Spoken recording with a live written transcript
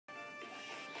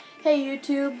Hey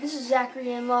YouTube, this is Zachary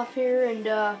Anloff here, and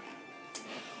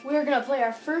we're going to play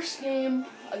our first game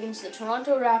against the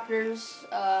Toronto Raptors.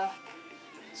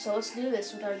 So let's do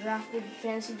this with our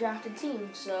fantasy drafted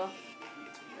team. So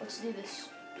let's do this.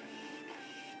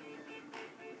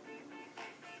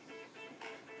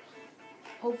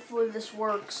 Hopefully this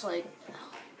works.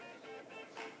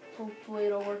 Hopefully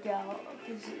it'll work out.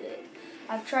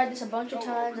 I've tried this a bunch of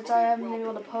times. That's why I haven't been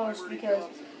able to post, because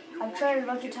I've tried it a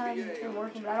bunch of times and it's been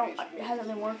working, but it hasn't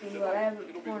been working, but I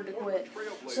haven't wanted to quit.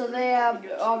 So they have,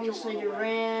 obviously,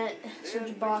 Durant,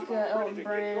 Serge Ibaka, Elton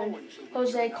Brand,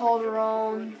 Jose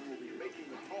Calderon,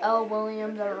 L.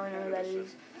 Williams, I don't really know who that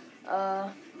is.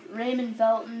 Raymond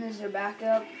Felton is their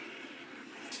backup.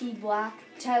 T. Black,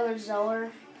 Tyler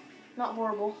Zeller. Not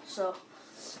horrible, so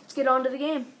let's get on to the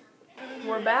game.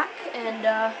 We're back,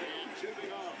 and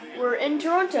we're in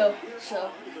Toronto,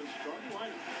 so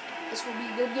this will be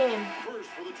a good game.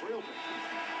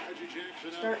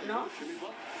 Starting off.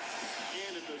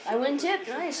 I win tip.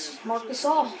 Nice. Marc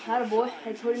Gasol. Attaboy.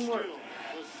 I put in work.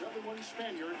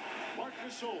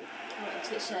 Let's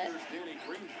get set.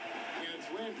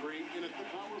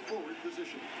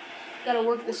 Gotta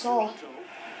work Gasol.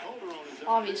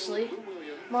 Obviously.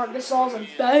 Marc Gasol's a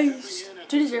beast.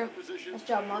 2-0. Nice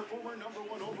job, Mark. Former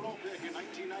 #1 overall pick in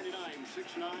 1999,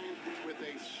 6'9", with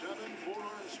a 7'4"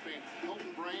 arm span.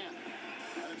 Elton Brand.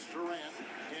 That's Durant.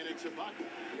 And it's Ibaka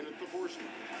in at the 4 spot.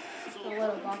 So the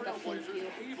Trailblazers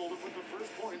able to put the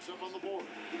first points up on the board.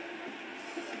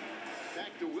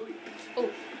 Back to Williams. Oh.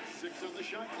 6 on the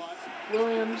shot clock.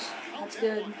 Williams. That's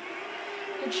good.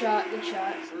 Good shot. Good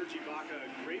shot. Serge Ibaka,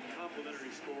 a great complementary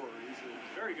scorer. He's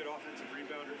a very good offensive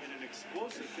rebounder and an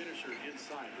explosive finisher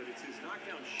inside, but it's his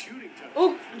knockdown shooting touch.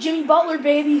 Oh, Jimmy Butler,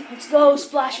 baby. Let's go.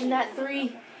 Splashing that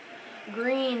 3.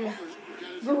 Green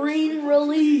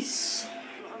release.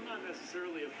 Well, I'm not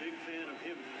necessarily a big fan of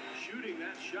him shooting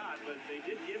that shot, but they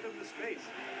did give him the space.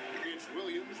 It's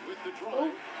Williams with the draw.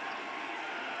 Oh.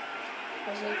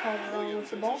 Jose Calderon with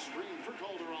the ball. Screen for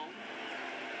Calderon.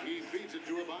 He feeds it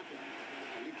to Ibaka.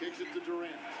 He kicks it to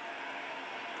Durant.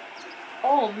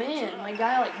 Oh man, my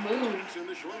guy moved. In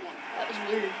the short one. That was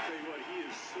weird. Tell you what, he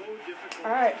is so difficult.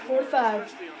 All right,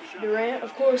 4-5. Durant,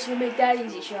 of course, will make that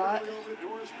easy shot.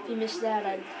 If he missed that,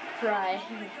 I'd cry.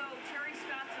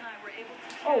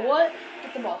 Oh, what?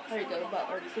 Get the ball. There you go,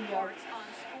 Butler. Good job.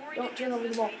 Don't turn over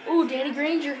the ball. Ooh, Danny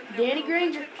Granger. Danny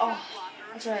Granger. Oh,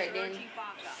 that's all right, Danny.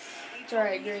 It's all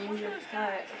right, Granger. All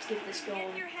right, let's get this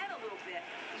going.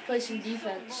 Let's play some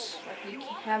defense like we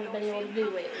haven't been able to do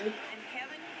lately.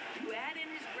 You add in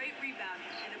his great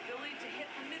rebounding and ability to hit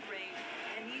from mid-range,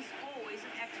 and he's always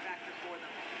an X-factor for them.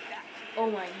 Oh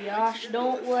my gosh,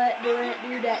 don't let Durant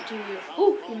do that to you.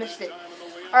 Ooh, he missed it.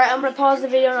 Alright, I'm going to pause the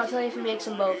video and I'll tell you if he makes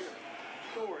them both.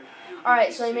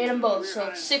 Alright, so he made them both. So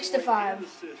 6-5.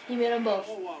 He made them both.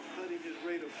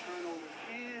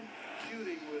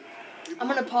 I'm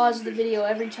going to pause the video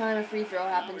every time a free throw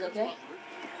happens, okay?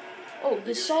 Oh,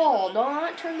 Gasol,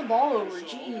 don't turn the ball over,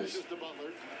 jeez.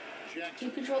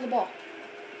 You control the ball.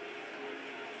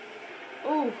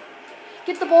 Oh,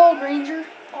 get the ball, Granger.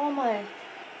 Oh my.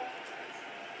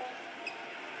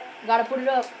 Gotta put it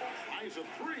up.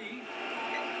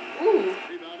 Ooh.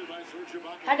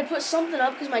 Had to put something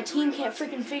up because my team can't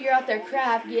freaking figure out their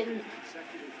crap getting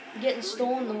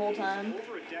stolen the whole time.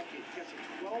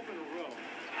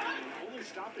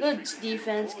 Good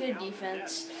defense, good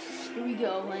defense. Here we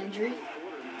go, Landry.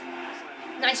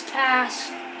 Nice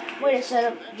pass. Way to set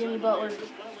up Jimmy Butler.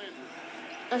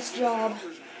 Nice job.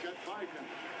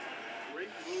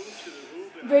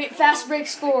 Great fast break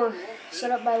score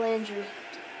set up by Landry.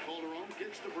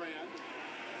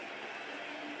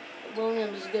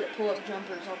 Williams is good at pull-up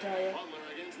jumpers, I'll tell you.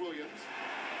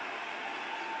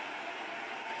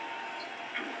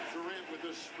 Durant with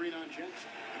the screen on Jensen.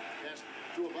 Pass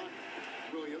to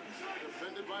Ibaka. Williams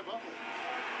defended by Butler.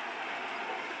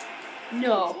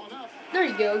 No. There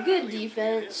you go. Good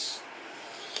defense.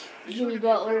 Jimmy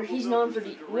Butler, he's known for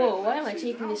whoa, why am I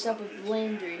taking this up with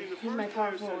Landry? He's my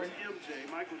power forward.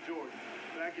 Michael Jordan,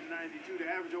 back in 92, to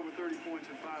average over 30 points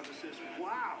and 5 assists.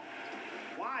 Wow.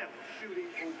 Wild shooting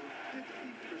over 50%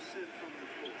 from the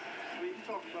floor. I mean, you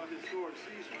talk about historic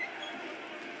season.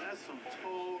 That's some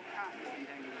tall cotton to be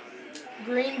hanging out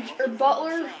in there.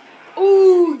 Butler.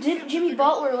 Ooh, Jimmy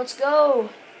Butler, let's go.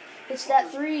 It's that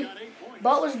 3.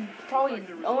 Butler's probably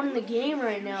owning the game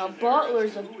right now.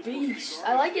 Butler's a beast.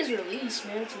 I like his release,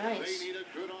 man. It's nice.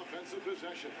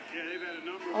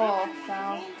 Oh,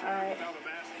 foul. All right.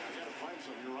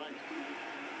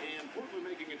 And Portland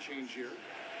making a change here.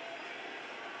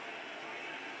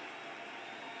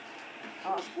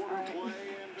 First quarter alright. play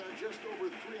and just over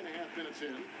 3.5 minutes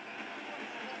in.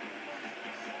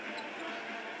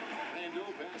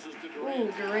 Randall passes to Durant.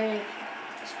 Ooh, Durant.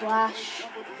 Splash.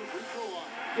 Couple from the free throw line.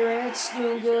 Durant's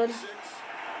doing good. You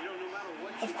know, no matter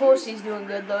what Of course he's doing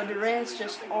good, though. Durant's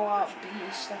just all-out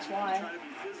beast. That's why. try to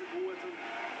be physical with them,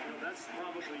 you know, that's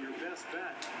probably your best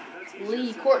bet. That's easier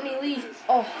Lee. said Courtney than Lee. done, 'cause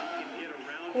Oh, you can get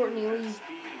around Courtney him at Lee.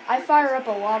 speed and I quickness. fire up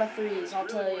a lot of threes, I'll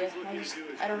Really tell what you. he's looking to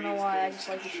do is I don't know create why. I space just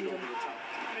like to and shoot over him. the top.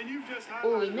 And you've just Oh, he highlighted a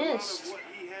lot of missed. what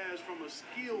he has from a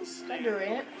skill That standpoint.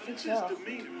 Durant? I But think it's his so.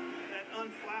 demeanor, that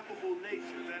unflappable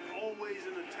nature, that always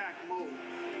in attack mode.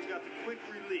 He's got the quick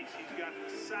release. He's got the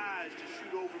size to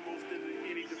shoot over most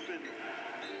any defender.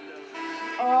 And,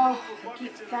 Oh, for I keep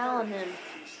buckets in a fouling hurry. him.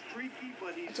 He's streaky,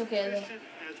 but he's It's okay, though. efficient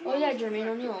as Oh, well yeah, as Jermaine effective.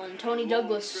 O'Neal and Tony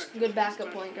Douglas. Good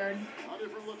backup point guard. A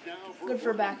different look now for Good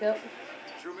for Portland. backup.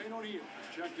 Jermaine O'Neal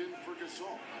is checked in for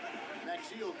Gasol.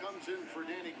 Maxiel comes in for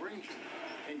Danny Granger.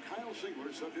 And Kyle Singler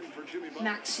subbed in for Jimmy Butler.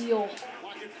 Maxiel.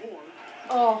 Clock at 4.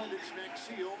 Oh, And it's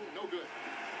Maxiel, no good.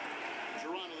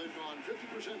 Toronto, they've gone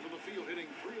 50% from the field, hitting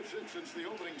 3 of 6 since the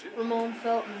opening tip. Ramon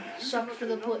Felton You can sucked look for at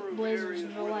the a number of Blazers areas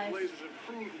in real where the life. Blazers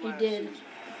improved He last did. season.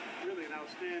 Really an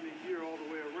outstanding year all the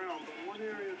way around, but one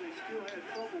area they still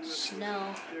had trouble with Snell.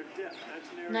 was their depth. That's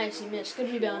an area Nice, he they'll missed. Good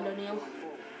show rebound, off O'Neal. going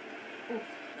forward.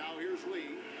 Now here's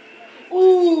Lee.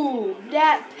 Ooh,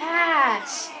 that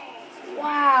pass.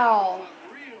 Wow.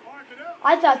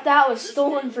 I thought that was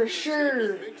stolen for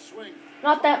sure. Big swing.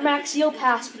 Not that Maxiel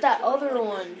pass, but that other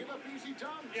one. Give up easy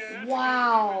time.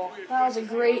 Wow, that was a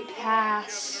great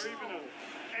pass. Or even an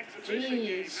exhibition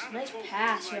game. Jeez, Not nice supposed to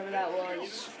pass, be like whoever that that.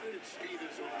 was. Speed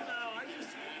is on. No, I just,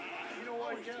 you know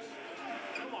what, just,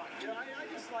 come on. Yeah,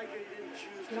 I just like they didn't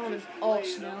choose Get to on just him. Oh, lay it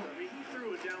Snell. up. I mean, he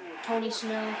threw it down with Tony force.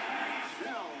 Snell.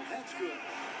 Snell, that's good.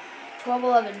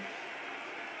 12-11.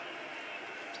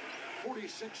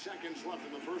 46 seconds left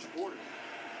in the first quarter.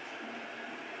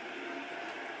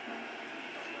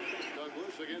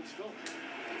 Douglas against Phil.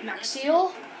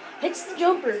 Maxiel hits the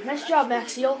jumper. Nice job,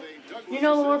 Maxiel. You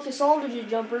know Marcus All to do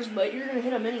jumpers, but you're going to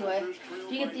hit them anyway.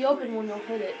 If you get the open one, you'll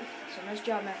hit it. So nice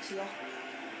job, Maxiel.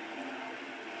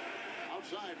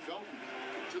 Outside, Felton.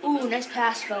 To the Ooh, middle. nice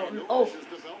pass, Felton. No Oh. rushes to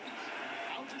Felton.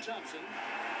 Out to Thompson.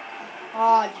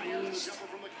 Ah, Fires the jeez. jumper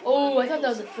from the corner. Oh, I thought that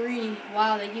was a 3.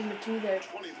 Wow, they gave him a 2 there.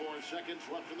 24 seconds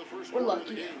left in the first We're quarter of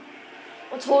the lucky. game.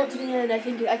 Let's hold it to the end. I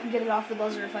think I can get it off the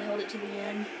buzzer if I hold it to the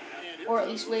end. And Or here's at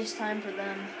least Douglas. waste time for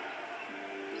them.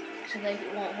 So they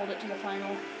won't hold it to the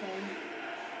final thing.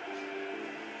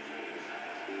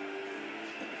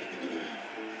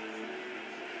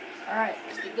 Alright,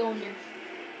 let's get going here.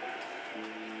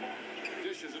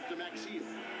 Dishes it to Maxiel.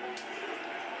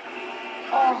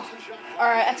 Oh,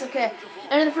 alright, that's okay.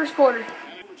 End of the first quarter.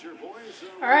 Amateur boys,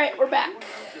 Alright, we're back.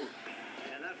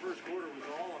 And that first quarter was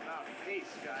all about pace,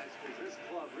 guys, because this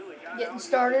club really got Getting out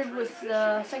started in with the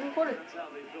transition. second quarter. That's how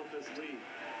they built this lead.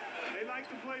 They like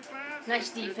to play fast. Nice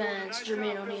They're doing a defense, nice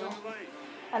Jermaine job O'Neal. filling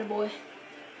the lane. Attaboy.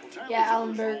 Yeah,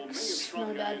 Alan Burks,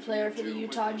 not a bad player for the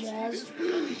Utah Jazz. Per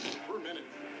minute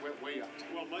went way up.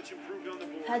 Well, much improved on the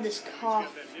board. Had this He's got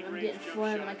cough, that and I'm mid-range getting jump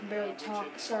phlegm, shot, and I can barely which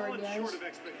talk. had Sorry, fallen guys. short of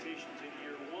expectations in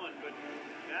year one, but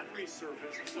that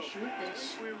resurfaced. So Shoot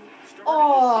this. we started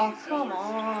Oh, to see come Zeller's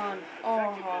on.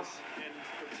 Oh. effectiveness and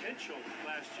potential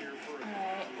last year for a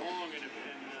Alright. long and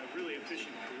really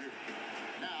efficient career.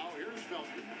 Now, here's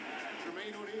Felton.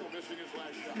 Jermaine O'Neal missing his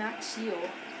last shot. Maxiel.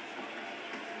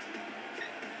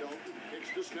 Felton kicks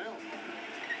to Snell.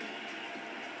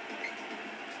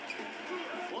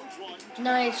 Floats one.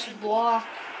 Nice block.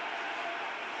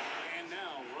 And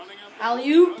now running up the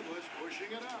Alley-oop. Douglas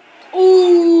pushing it up.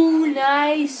 Ooh,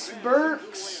 nice.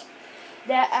 Burks.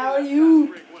 That alley-oop.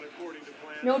 Break went according to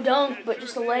plan. No dunk, but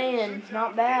just a lay-in.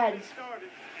 Not bad. Started,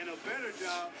 and a better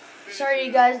job Sorry,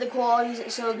 you guys, the quality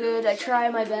isn't so good. I try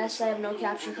my best. I have no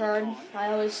capture card. I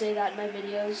always say that in my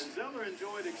videos. Zeller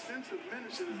enjoyed extensive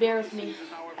minutes in his Bear rookie with me. season,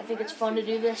 however, I think it's last fun to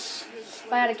season, do this.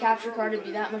 If I had a capture card, it'd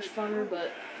be that much funner,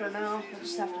 but for now, I'll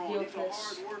just have to deal with this.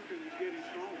 He's a hard worker and he's getting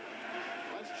stronger.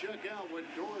 Let's check out what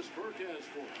Doris Burke has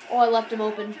for us. Oh, I left him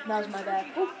open. That was my bad.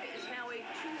 Whew.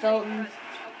 Felton.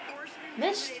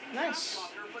 Missed. Nice.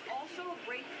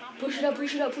 Push it up,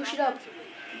 push it up, push it up.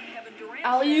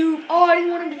 Alley-oop. Oh, I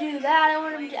didn't want him to do that. I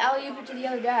wanted him to alley-oop it to the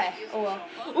other guy. Oh, well.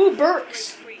 Ooh,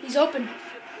 Burks. He's open.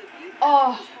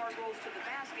 Oh.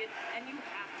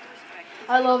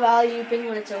 I love alley-ooping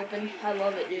when it's open. I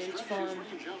love it, dude. It's fun.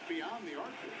 Range out beyond the arc.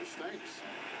 This thanks.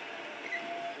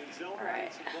 And Zeller Alright.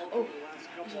 had some bulk Oh, over the last he's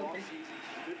couple open. off seasons.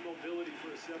 Good mobility for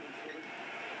a 7-footer.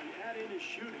 You add in his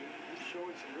shooting, he's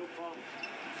showing some real promise.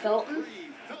 Felton.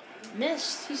 Three. Felton.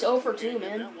 Missed. He's 0 for 2,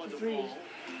 man. That was The a three. ball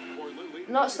for Lindley.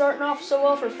 not starting off so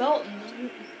well for Felton.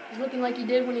 He's looking like he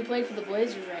did when he played for the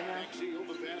Blazers right now. Maxey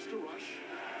the pass to Rush.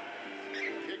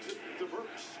 Kicks it to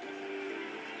Burks.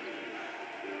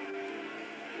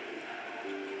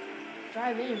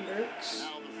 Drive in, Burks.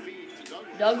 Now the feed to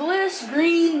Douglas. Douglas,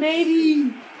 Green,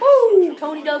 baby. Woo,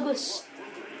 Tony Douglas.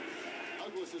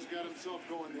 Douglas has got himself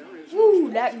going there. His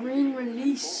Woo, that Green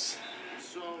release.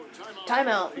 So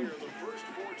Timeout. Here, the first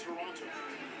for Toronto.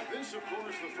 This, of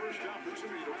course, the first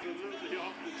opportunity to absolutely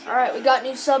off the All right, we got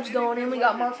new subs going in. We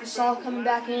got Marc Gasol coming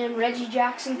back in, Reggie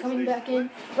Jackson coming back in.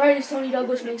 Right as Tony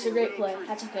Douglas makes a great play.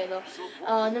 That's okay though.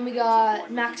 And then we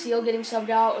got Maxey getting subbed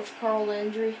out with Carl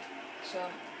Landry. So.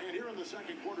 And here in the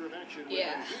second quarter of action,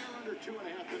 Yeah. under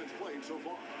 2.5 minutes played so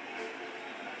far.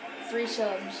 3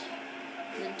 subs.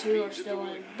 And then 2 are still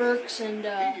in. Burks and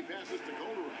He passes to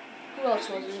Calderon. who else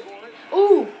was it?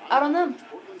 Ooh, out on them.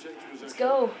 Portland takes possession. Let's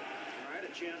go. All right, a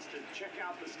chance to check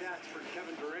out the stats for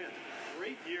Kevin Durant.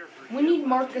 Great year for We need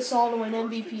Marc Gasol to win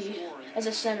MVP as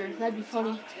a center. That'd be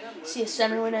funny. See a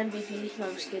center win MVP. No,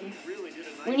 I'm just kidding.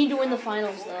 We need to win the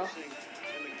finals though.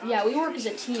 Yeah, we work as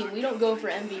a team. We don't go for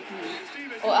MVP.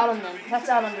 Oh, out on them. That's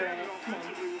out on Durant. Come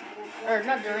on. Or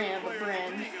not Durant, but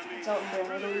Brand. It's out on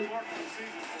Brand, I believe.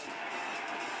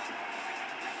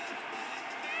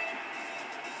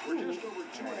 We're just over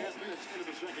 2.5 minutes into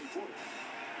the second quarter.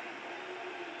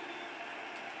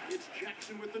 It's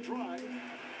Jackson with the drive.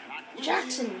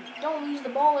 Jackson, don't lose the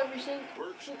ball every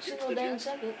single dang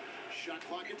second. Shot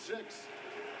clock at 6.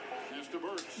 Pass to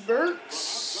Burks. Burks,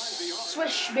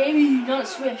 swish, baby. Not a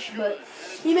swish, but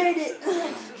he made it.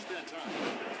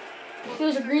 If it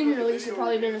was a Green release, it'd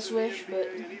probably been a swish, but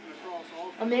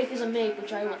a make is a make,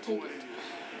 which I will take it.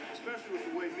 Especially with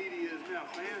the way media is now,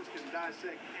 fans can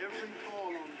dissect every call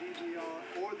on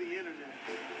DVR or the internet.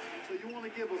 So you want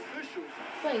to give officials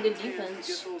Playing good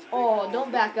defense. Oh,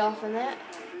 don't back off on that.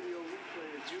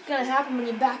 It's gonna happen when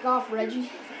you back off, Reggie.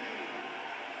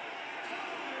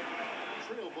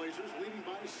 Trailblazers leading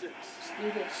by 6. Let's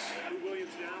do this.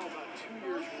 Williams now about 2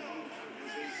 years removed from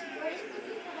his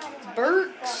ACL.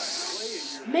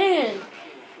 Burks, man,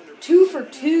 2 for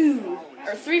 2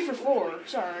 or 3 for 4.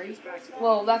 Sorry.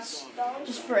 Well, that's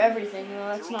just for everything. You know,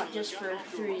 that's not just for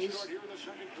threes.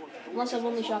 Unless I've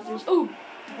only shot threes. Ooh,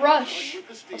 rush.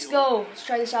 Let's go. Let's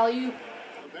try this alley-oop.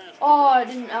 Oh, I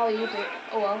didn't alley-oop it.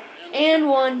 Oh well. And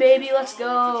 1, baby. Let's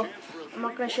go. I'm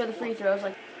not gonna show the free throws.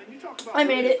 Like, I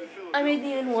made it. I made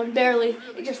the and 1 barely.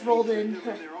 It just rolled in.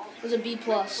 It was a B+.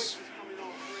 All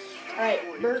right,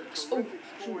 Burks. Oh,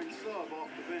 shoot.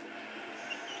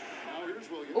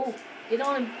 Oh, get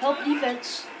on him. Help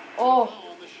defense. Oh,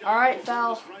 all right,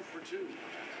 foul.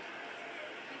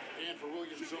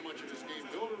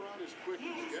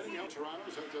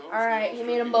 All right, he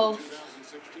made them both.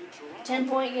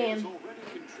 10-point game.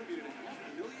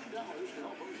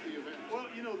 Well,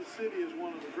 you know, the city is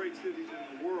one of the great cities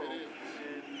in the world, and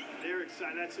they're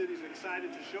excited. That city's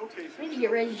excited to showcase. We need to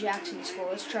get Reggie Jackson to score.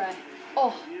 Let's try.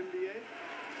 Oh, The NBA,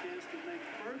 chance to make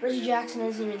further. Reggie Jackson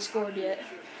hasn't even scored yet.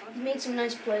 He made some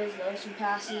nice plays though, some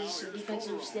passes, some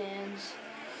defensive stands.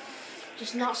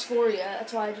 Just not score yet.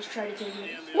 That's why I just tried to take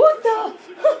it. What the?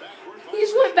 He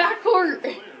just went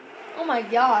backcourt. Oh my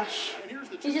gosh.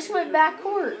 He just went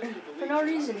backcourt for no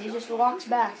reason. He just walks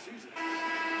back.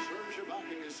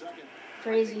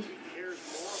 Crazy.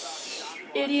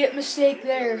 Idiot mistake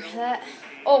there. That.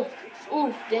 Oh.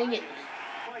 Ooh, dang it.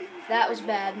 That was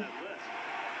bad.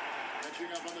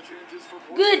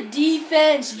 Good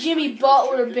defense, Jimmy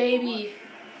Butler, baby.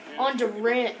 On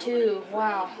Durant, too.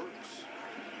 Wow.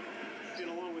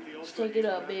 Let's take it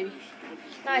up, baby.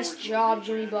 Nice job,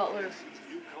 Jimmy Butler.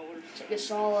 Check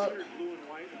Gasol up.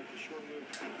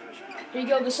 Here you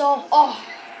go, Gasol. Oh,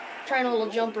 trying a little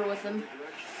jumper with him.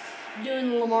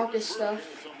 Doing the LaMarcus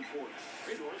stuff.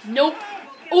 Nope.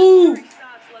 Ooh.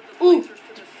 Ooh.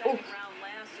 Ooh.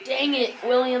 Dang it.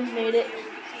 Williams made it.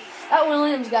 That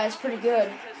Williams guy's pretty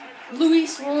good.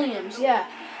 Luis Williams, yeah.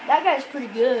 That guy's pretty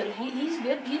good. He's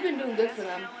good. He's been doing good for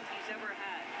them.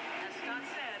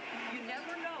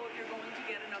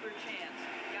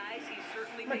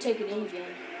 I'm going to take it in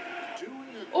again.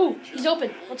 Oh, he's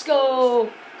open. Let's go.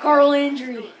 Carl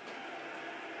Landry.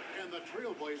 And the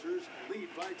Trailblazers lead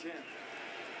by 10.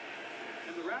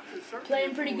 And the Raptors certainly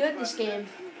Playing pretty good this game.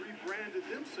 rebranded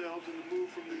themselves in the move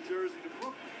from New Jersey to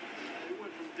Brooklyn. They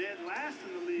went from dead last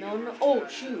in the league. No. Oh,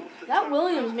 shoot. That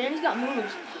Williams, man, he's got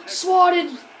moves.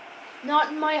 Swatted.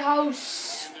 Not in my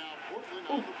house.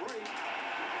 Ooh.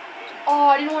 Oh,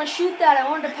 I didn't want to shoot that. I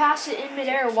wanted to pass it in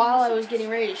midair while I was getting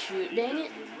ready to shoot. Dang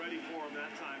it. Ready for him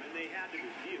that time, and they had to.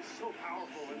 He is so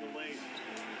powerful in the lane.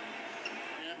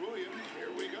 And Williams,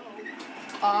 here we go.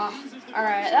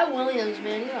 Alright, that Williams,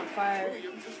 man, he's on fire.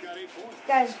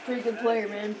 Guy's a pretty good player,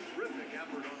 man.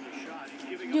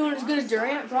 Doing as good as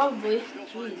Durant, probably.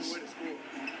 Jeez.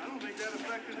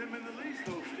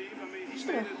 Just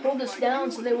gonna hold this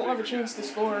down so they won't have a chance to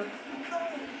score.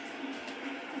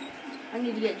 I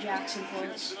need to get Jackson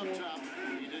points. Yeah.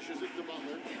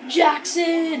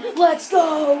 Jackson! Let's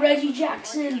go! Reggie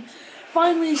Jackson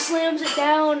finally slams it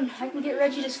down. I can get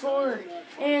Reggie to score.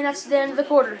 And that's the end of the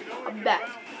quarter. I'll be back.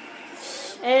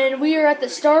 And we are at the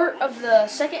start of the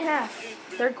second half,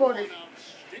 third quarter.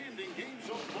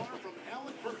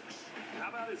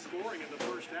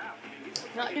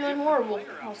 Not doing horrible,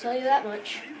 I'll tell you that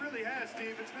much. He really has,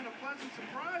 Steve. It's been a pleasant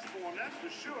surprise for him, that's for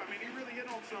sure. I mean, he really hit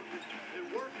on something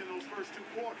that worked in those first 2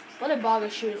 quarters. Let Ibaga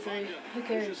shoot it for you. Who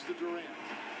cares?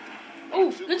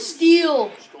 Oh, good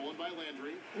steal.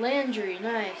 Landry,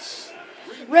 nice.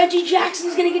 Reggie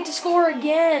Jackson's going to get to score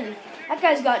again. That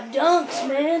guy's got dunks,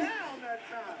 man.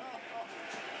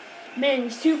 Man,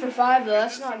 he's 2 for 5, though.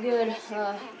 That's not good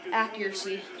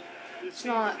accuracy. It's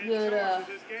not good,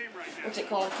 what's it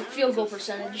called? Field goal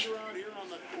percentage.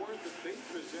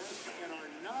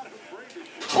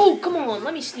 Oh, come on.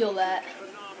 Let me steal that.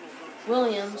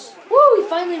 Williams. Woo, he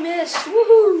finally missed.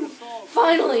 Woohoo.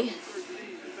 Finally.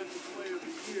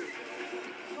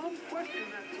 Some question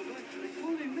that selection,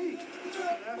 including me.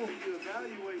 After you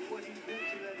evaluate what he did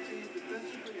to that team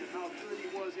defensively and how good he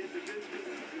was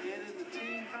individually and in the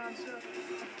team concept.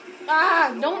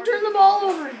 Ah, don't turn the ball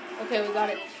over. Okay, we got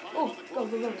it. Oh, go,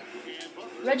 go, go.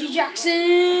 Reggie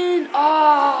Jackson.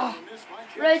 Ah,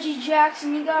 Reggie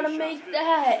Jackson, you got to make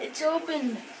that. It's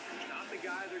open.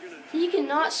 He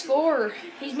cannot score.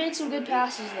 He's made some good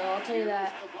passes, though, I'll tell you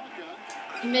that.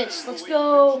 He missed. Let's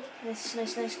go. Nice,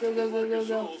 nice, nice. Go, go, go, go,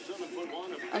 go.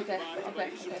 Okay.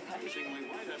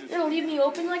 You're going to leave me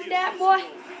open like that, boy?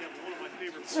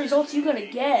 That's the results you're going to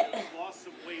get.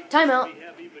 Timeout.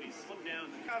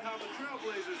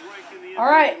 All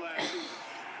right.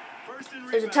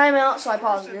 There's a timeout, so I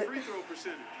paused it.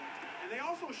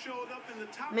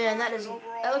 Man, that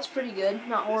looks pretty good.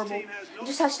 Not horrible. It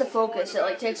just has to focus.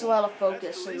 It takes a lot of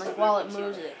focus, and while it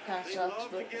moves, it kind of sucks.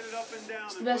 But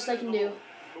it's the best I can do.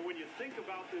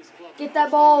 Get that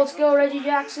ball. Let's go, Reggie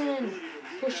Jackson.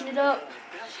 Pushing it up.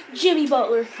 Jimmy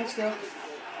Butler. Let's go.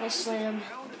 Nice slam.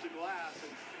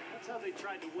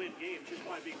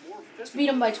 Let's beat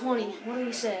him by 20. What do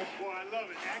we say? Boy, I love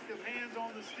it. Active hands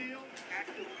on the steal,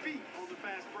 active feet on the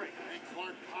fast break. And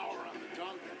Clark power on the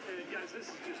dunk. And guys, this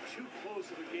is just too close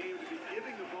of a game to be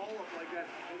giving the ball up like that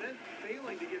and then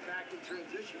failing to get back in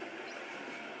transition.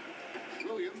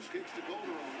 Williams kicks to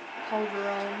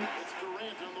Calderon. It's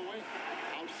Durant on the wing.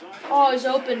 Outside. Oh, he's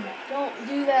open. Don't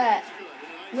do that.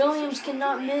 Williams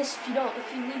cannot miss if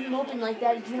you leave him open like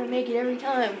that. He's gonna make it every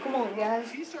time. Come on,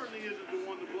 guys. He certainly isn't the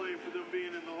one to blame for them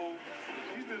being in the hole.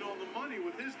 He's been on the money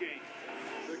with his game.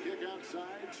 The kick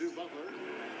outside to Butler.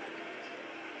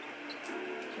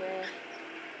 Okay.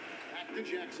 Back to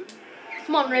Jackson.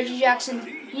 Come on, Reggie Jackson.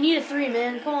 You need a 3,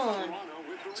 man. Come on.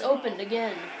 It's opened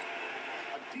again.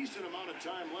 A decent amount of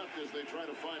time left as they try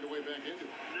to find a way back into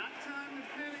it. Not time to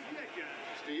panic yet, guys.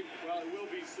 Steve? Well, it will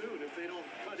be soon if they don't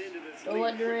cut into this. Don't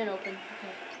let Durant open.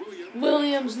 Okay.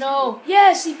 Williams, no.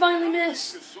 Yes, he finally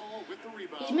missed.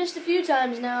 He's missed a few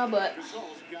times now, but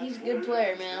he's a good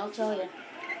player, man. I'll tell you.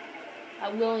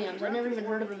 Williams, I've never even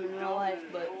heard of him in real life,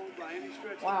 but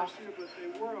wow. But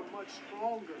they were a much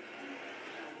stronger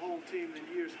home team than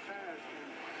years past.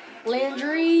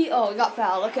 Landry, oh, he got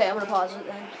fouled. Okay, I'm gonna pause it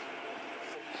then.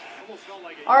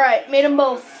 All right, made them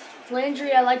both.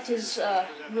 Landry, I liked his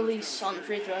release on the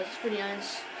free throws. It's pretty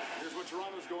nice. Here's what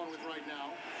Toronto's going with right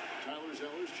now. Tyler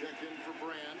Zeller's checked in for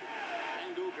Brand.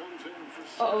 Angle comes in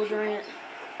for Uh-oh, Durant.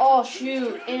 Oh,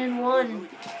 shoot. And 1.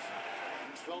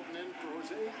 It's Felton in for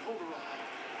Jose Calderon.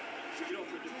 You know,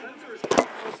 for defenders,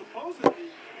 supposedly.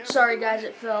 Sorry, guys,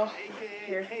 it fell.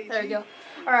 Here. There we go.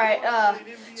 All right,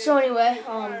 so anyway,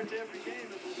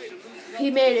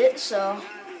 he made it, so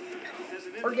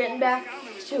we're getting back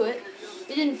to it.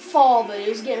 It didn't fall, but it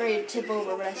was getting ready to tip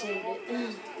over, but I saved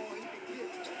it.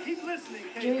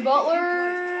 Jimmy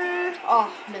Butler.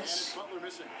 Oh, miss. Butler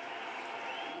missing.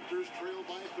 Raptors trail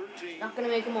by 13. Not going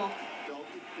to make them all.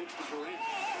 Felton kicks to Durant.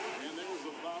 And there was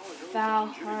a foul. Foul.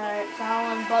 All right, foul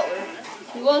on Butler.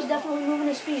 He was definitely moving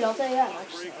his feet, I'll tell you that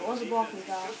much. It was a blocking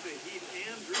foul.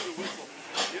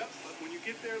 Yep, but when you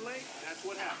get there late, that's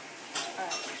what happens. All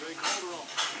right. Jose Calderon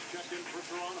checked in for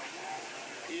Toronto.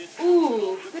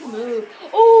 Ooh, good move.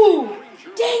 Ooh,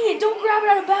 dang it, don't grab it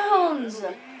out of bounds.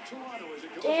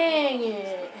 Dang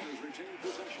it.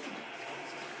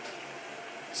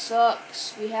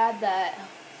 Sucks. We had that.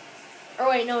 Or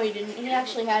wait, no, he didn't. He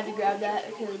actually had to grab that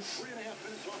because.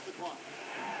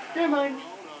 Never mind.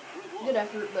 Good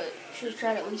effort, but should have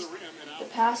tried at least to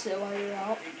pass it while you're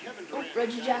out. Oh,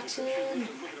 Reggie Jackson. Yeah.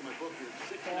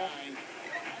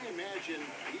 I imagine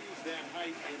he's that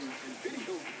height in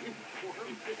video game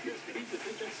form. I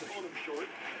think that's selling him short.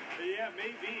 Yeah,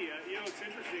 maybe. You know, it's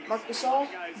interesting. Marc Gasol.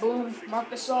 Boom. Marc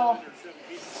Gasol.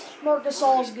 Marc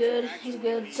Gasol's good. He's a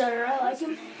good center. I like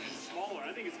him. Smaller.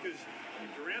 I think it's because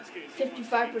Durant's case.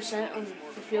 55% on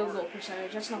the field goal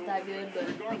percentage. That's not that good, but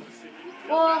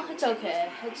well, it's okay.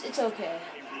 It's okay.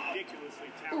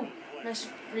 Ooh, nice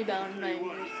rebound.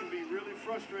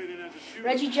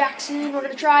 Reggie Jackson. We're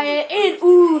gonna try it, and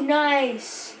ooh,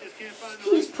 nice.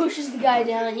 He just pushes the guy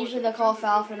down. Usually they call a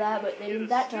foul for that, but they didn't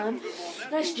that time.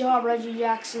 Nice job, Reggie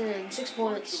Jackson. 6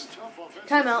 points.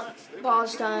 Timeout.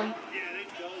 Pause time.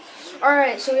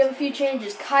 Alright, so we have a few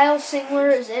changes. Kyle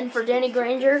Singler is in for Danny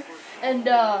Granger, and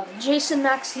Jason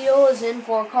Maxiell is in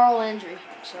for Carl Landry.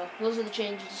 So those are the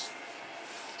changes.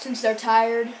 Since they're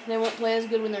tired, they won't play as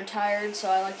good when they're tired, so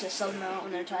I like to sub them out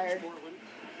when they're tired.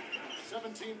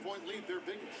 17-point lead, their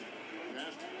biggest.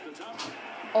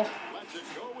 Oh.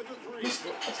 Missed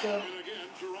it. Let's go.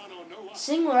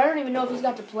 Singler, I don't even know if he's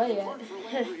got to play yet.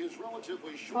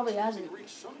 Probably hasn't.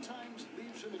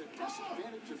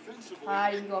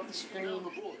 I didn't go off the screen.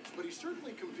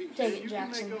 Take it,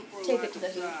 Jackson. Take it to the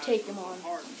hoop. Take him on.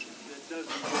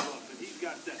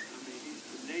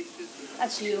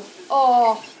 That's you.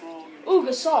 Oh. Ooh,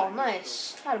 Gasol.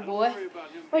 Nice. Attaboy.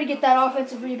 Way to get that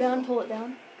offensive rebound. Pull it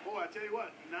down. I tell you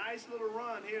what, nice little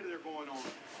run here they're going on.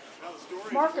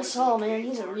 Marc Gasol, man,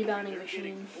 he's a rebounding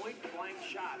machine.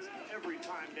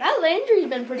 That Landry's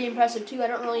been pretty impressive too. I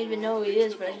don't really even know who he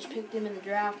is, but I just picked him in the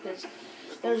draft because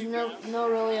there's no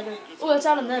really other. Oh, it's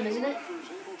out on them, isn't it?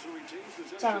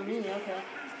 It's out on me. Okay.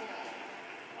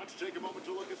 Let's take a moment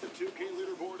to look at the 2K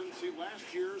leaderboard and see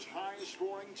last year's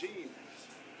high-scoring teams.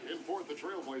 In fourth, the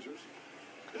Trailblazers.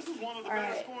 This is one of the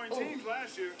better scoring teams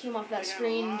last year. Came off that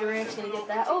screen. Durant's going to get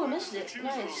that. Oh, missed it.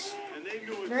 Nice.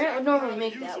 Durant would normally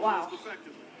make that. Wow.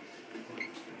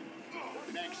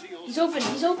 He's open.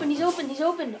 He's open. He's open. He's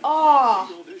open. Aw.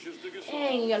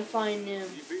 Dang, you got to find him.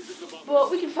 Well,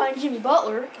 we can find Jimmy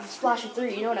Butler and splash a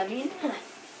three. You know what I mean?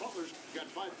 Butler's got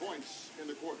 5 points in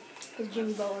the quarter. Because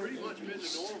Jimmy Butler is a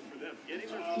beast.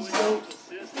 He's dope.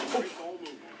 Oh.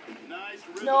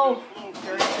 No.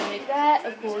 Durant's going to make that,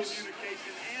 of course.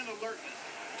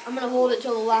 I'm going to hold it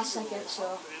till the last second,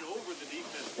 so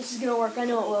this is going to work. I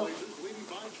know it will.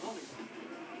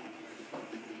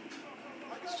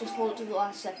 Let's just hold it to the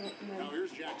last second. And then... Now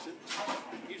here's Jackson.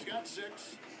 He's got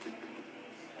 6.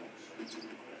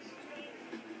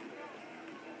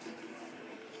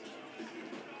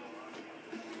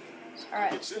 All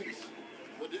right.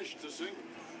 The dish to Singh.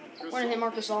 We're going to hit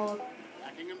Marc Gasol.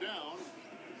 Backing him down.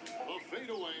 A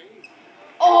fadeaway.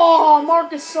 Oh, Marc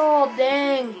Gasol,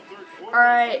 dang. All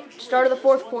right, start of the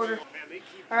fourth quarter.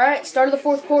 All right, start of the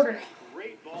fourth quarter.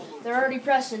 They're already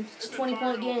pressing. It's a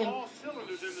 20-point game.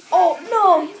 Oh,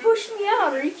 no, he pushed me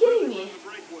out. Are you kidding me?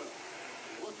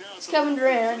 It's Kevin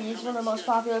Durant. He's one of the most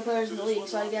popular players in the league,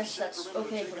 so I guess that's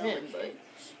okay for him, but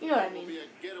you know what I mean.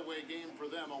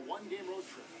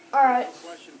 All right.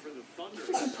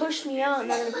 Freaking pushed me out, and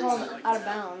they're going to call him out of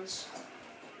bounds.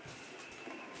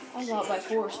 I was out by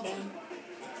force, man.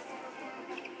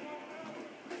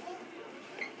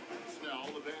 Snell,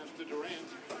 the pass to Durant.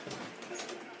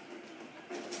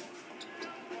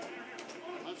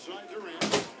 Left side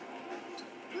Durant.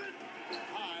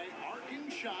 High arcing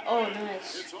shot. Oh,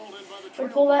 nice. We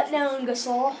pull that down,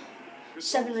 Gasol.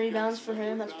 7 rebounds for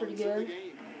him. That's pretty good.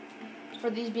 For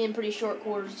these being pretty short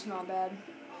quarters, it's not bad.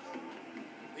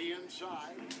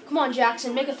 Come on,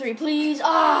 Jackson. Make a 3, please.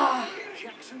 Ah!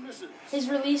 His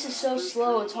release is so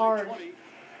slow. It's hard.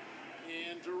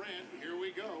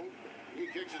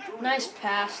 Nice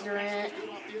pass, Durant.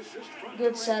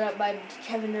 Good setup by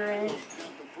Kevin Durant.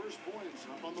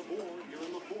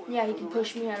 Yeah, he can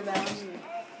push me out of bounds.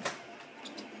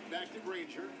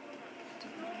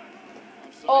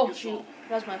 Oh, shoot.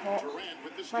 That was my fault.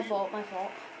 My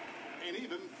fault. And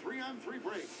even 3-on-3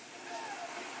 break.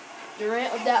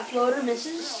 Durant with that floater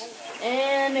misses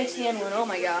and makes the end one. Oh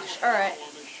my gosh. All right.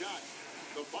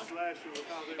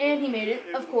 And he made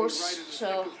it, of course.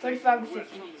 So 35-50.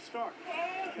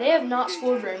 They have not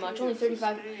scored very much. Only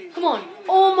 35. Come on.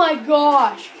 Oh my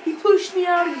gosh. He pushed me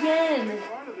out again.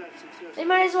 They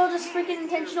might as well just freaking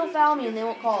intentional foul me and they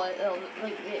won't call it. They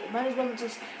might as well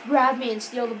just grab me and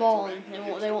steal the ball and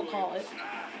they won't call it.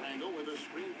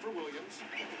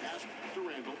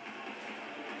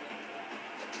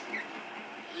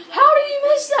 How did he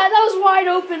miss that? That was wide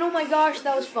open. Oh my gosh,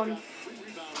 that was funny.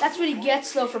 That's what he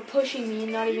gets, though, for pushing me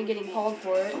and not even getting called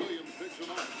for it. Williams picks him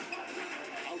up.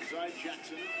 Outside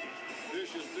Jackson.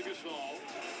 Dishes to Gasol.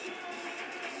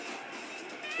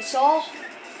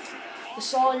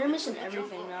 Gasol, you're missing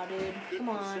everything now, dude. Come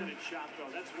on.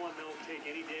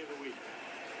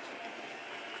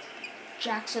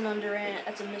 Jackson on Durant,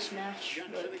 that's a mismatch.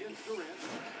 But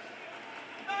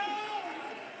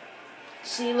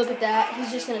see, look at that.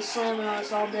 He's just going to slam it on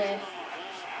us all day.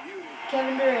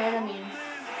 Kevin Durant, I mean.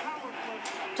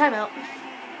 Timeout.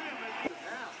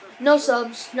 No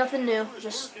subs, nothing new.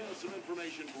 Just,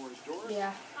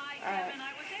 yeah. Alright,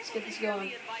 let's get this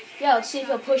going. Yeah, let's see if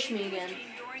he'll push me again.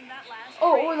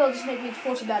 Oh, or they'll just make me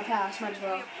force a bad pass. Might as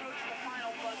well.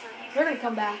 They're going to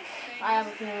come back. I have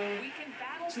a feeling.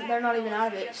 They're not even out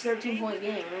of it. It's a 13-point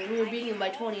game. I mean, we were beating them by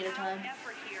 20 at a time.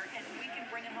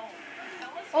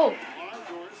 Oh.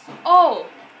 Oh.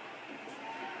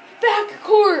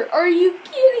 Backcourt. Are you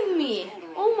kidding me?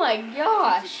 Oh my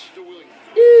gosh.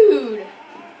 Dude.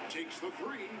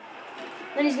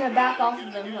 Then he's going to back off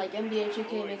of them like NBA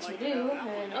 2K makes me do.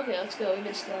 And, okay, let's go. We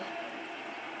missed the...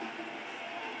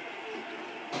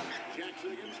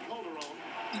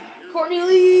 Courtney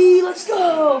Lee, let's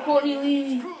go, Courtney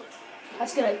Lee.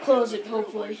 That's gonna close it,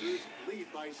 hopefully.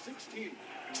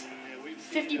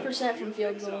 50% from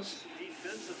field goals.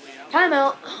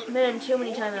 Timeout. Man, too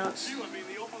many timeouts.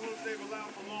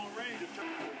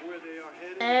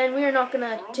 And we are not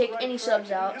gonna take any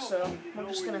subs out, so we're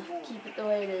just gonna keep it the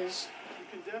way it is.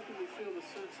 You can definitely feel a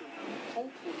sense of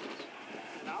hopefulness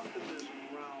and optimism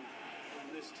around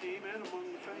this team and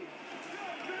among the fans.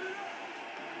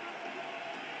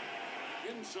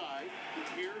 Inside,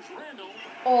 here's Randall.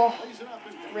 Oh,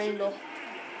 Randall.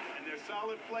 And their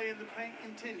solid play in the paint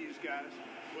continues, guys.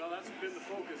 Well, that's been the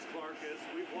focus, Clark, as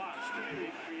we've watched. I mean,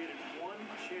 they've created one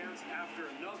chance after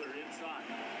another inside.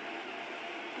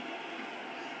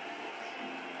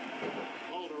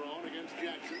 Calderon against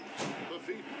Jackson. The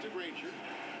feed to Granger.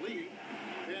 Lee,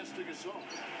 pass to Gasol.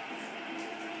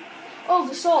 Oh,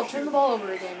 Gasol, turn the ball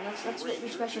over again. That's what your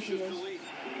specialty is.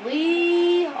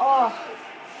 Lee, oh.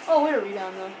 Oh, wait a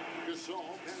rebound, though.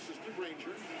 Gasol passes to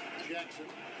Granger. Jackson.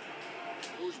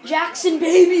 Jackson,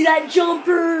 baby, that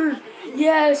jumper!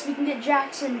 Yes, we can get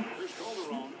Jackson.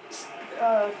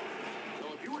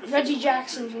 Reggie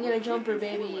Jackson can get a jumper,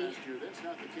 baby. That's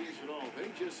not the case at all. They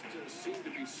just seem to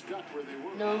be stuck where they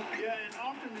were. No. Yeah, and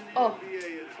often in the Oh.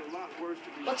 NBA, it's a lot worse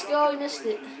to be Let's stuck go, in we missed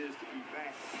place it. than it is to be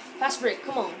back. Pass break,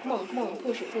 come on, come on, come on.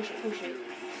 Push it, push it, push it.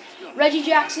 Reggie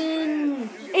Jackson,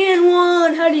 and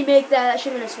one. How did he make that? That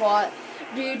should have been a swat.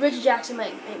 Dude, Reggie Jackson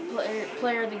might make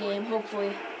player of the game,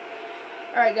 hopefully.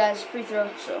 Alright, guys, free throw,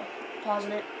 so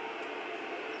pausing it.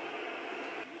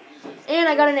 And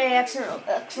I got an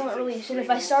excellent release. And if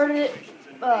I started it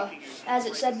as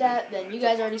it said that, then you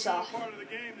guys already saw. Part of the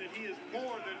game that he is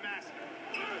more than mastered.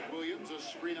 Williams, a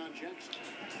screen on Jackson.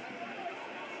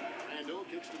 Randall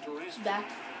kicks to Durant. It's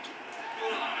back.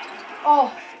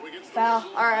 Oh, foul.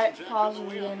 Alright,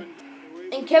 pausing again.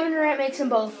 And Kevin Durant makes them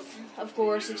both. Of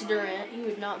course, it's Durant. He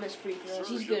would not miss free throws.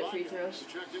 He's good at free throws.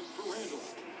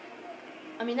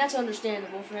 I mean, that's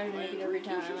understandable for him to make it every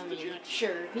time. I mean,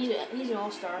 sure, he's an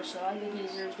all-star, so I think he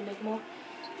deserves to make them all.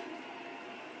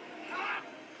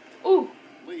 Ooh!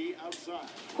 Lee outside.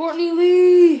 Courtney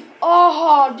Lee!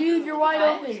 Oh, dude, you're wide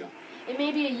open. It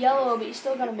may be a yellow, but you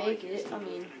still gotta make it. I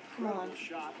mean, come on.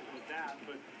 Shot with that,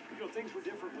 but you know, things were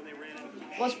different when they ran into the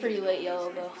Was pretty late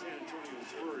yellow, though. San Antonio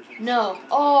Spurs. No.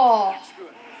 Oh!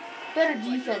 Better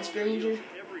defense, Granger.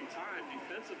 Every time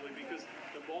defensively because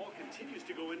the ball continues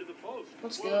to go into the post.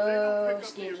 Let's Well, if they don't go. pick up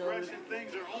This the game's over. aggression,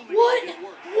 things are only What? gonna get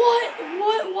worse.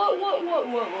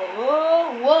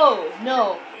 Whoa.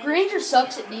 No. Granger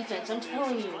sucks at defense, I'm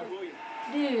telling you.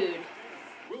 Dude.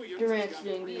 Durant's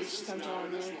doing beast, I'm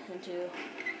telling you. Him too.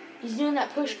 He's doing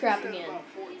that push crap again.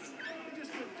 They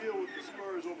just couldn't deal with the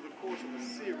Spurs over the course of the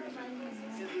series and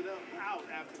ended up out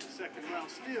after the second round.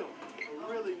 Still,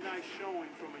 a really nice showing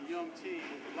from a young team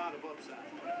with a lot of upside.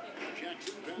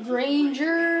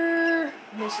 Granger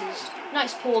misses.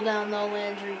 Nice pull down though,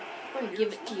 Landry. I'm gonna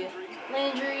give it to you.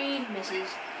 Landry misses.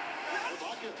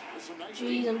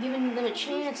 Jeez, I'm giving them a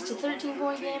chance. It's a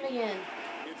 13-point game again.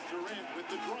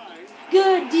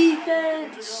 Good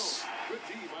defense.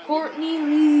 Courtney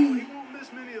Lee. He won't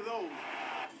miss many of those.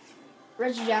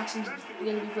 Reggie Jackson's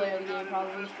gonna be player of the game,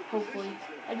 probably. Hopefully.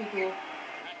 That'd be cool.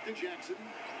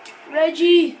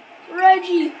 Reggie!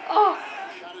 Oh!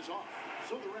 Shot is off.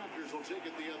 So the Raptors will take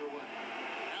it the other way.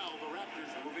 Now the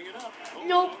Raptors moving it up.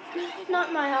 Nope. Not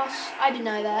in my house. I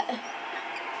deny that.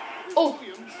 Oh!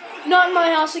 Not in my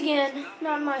house again.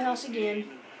 Not in my house again.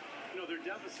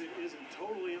 their deficit isn't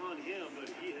totally on him, but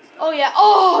he has. Oh yeah.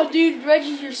 Oh, dude,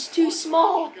 Reggie, you're too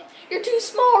small. You're too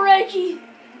small, Reggie.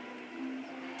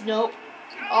 Nope.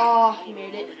 Oh, he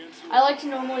made it. I like to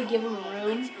normally give him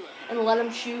room and let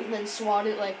him shoot and then swat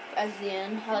it like as the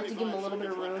end. I like to give him a little bit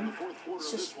of room.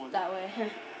 It's just that way.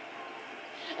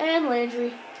 And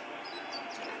Landry.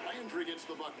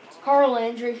 Carl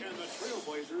Landry.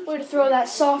 Way to throw that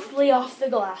softly off the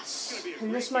glass.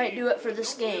 And this might do it for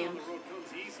this game.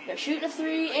 They're shooting a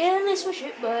 3 and they swish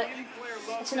it, but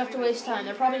it's enough to waste time.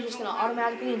 They're probably just going to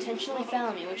automatically intentionally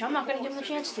foul me, which I'm not going to give them the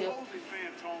chance to.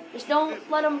 Just don't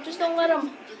let them. Just don't let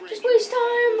them. Just waste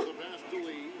time.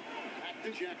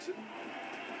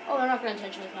 Oh, they're not going to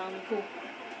intentionally foul me. Cool.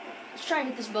 Let's try and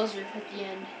hit this buzzer at the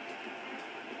end.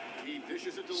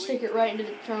 Stick it right into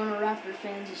the Toronto Raptor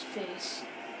fans' face.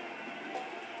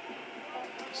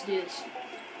 Let's do this.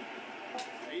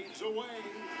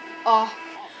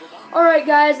 Alright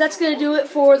guys, that's going to do it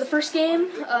for the first game.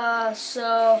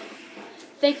 So,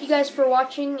 thank you guys for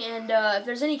watching, and if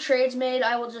there's any trades made,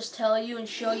 I will just tell you and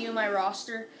show you my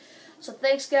roster. So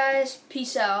thanks guys,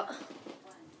 peace out.